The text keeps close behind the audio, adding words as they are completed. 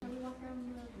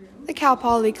The Cal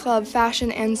Poly Club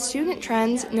Fashion and Student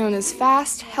Trends, known as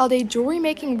FAST, held a jewelry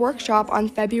making workshop on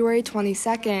February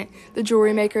 22nd. The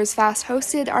Jewelry Makers FAST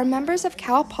hosted are members of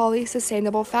Cal Poly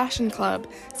Sustainable Fashion Club.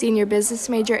 Senior business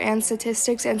major and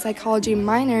statistics and psychology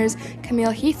minors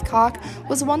Camille Heathcock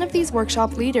was one of these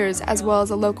workshop leaders, as well as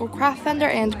a local craft vendor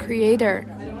and creator.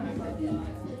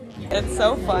 It's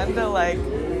so fun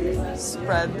to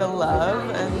spread the love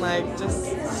and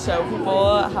just show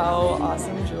people how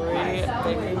awesome jewelry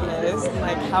making is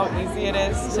and how easy it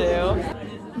is too.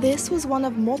 This was one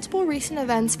of multiple recent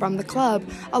events from the club,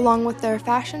 along with their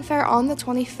fashion fair on the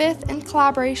 25th in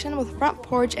collaboration with Front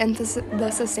Porch and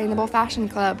the Sustainable Fashion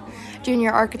Club.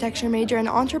 Junior architecture major and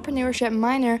entrepreneurship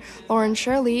minor Lauren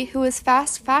Shirley, who is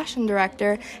FAST fashion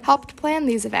director, helped plan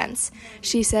these events.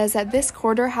 She says that this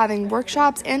quarter having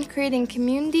workshops and creating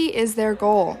community is their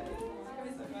goal.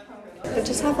 But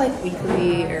just have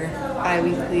weekly or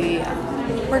bi-weekly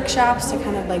workshops to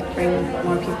kind of bring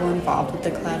more people involved with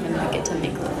the club and get to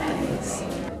make little things.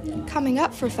 Coming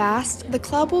up for FAST, the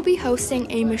club will be hosting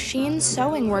a machine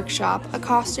sewing workshop, a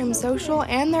costume social,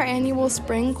 and their annual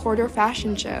spring quarter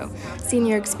fashion show.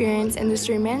 Senior experience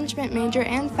industry management major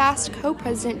and FAST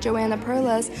co-president Joanna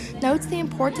Perlas notes the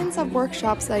importance of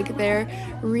workshops like their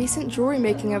recent jewelry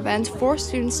making event for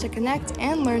students to connect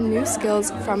and learn new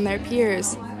skills from their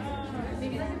peers.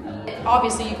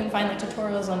 Obviously, you can find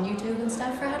tutorials on YouTube and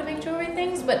stuff for how to make jewelry and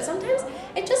things, but sometimes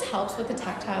it just helps with the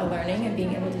tactile learning and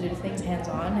being able to do things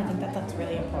hands-on. I think that's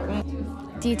really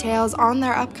important. Details on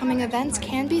their upcoming events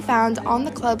can be found on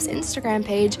the club's Instagram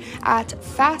page at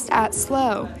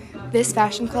FastAtSlow. This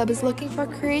fashion club is looking for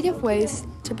creative ways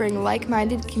to bring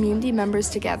like-minded community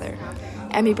members together.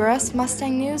 Emmy Burris,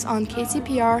 Mustang News on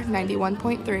KCPR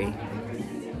 91.3.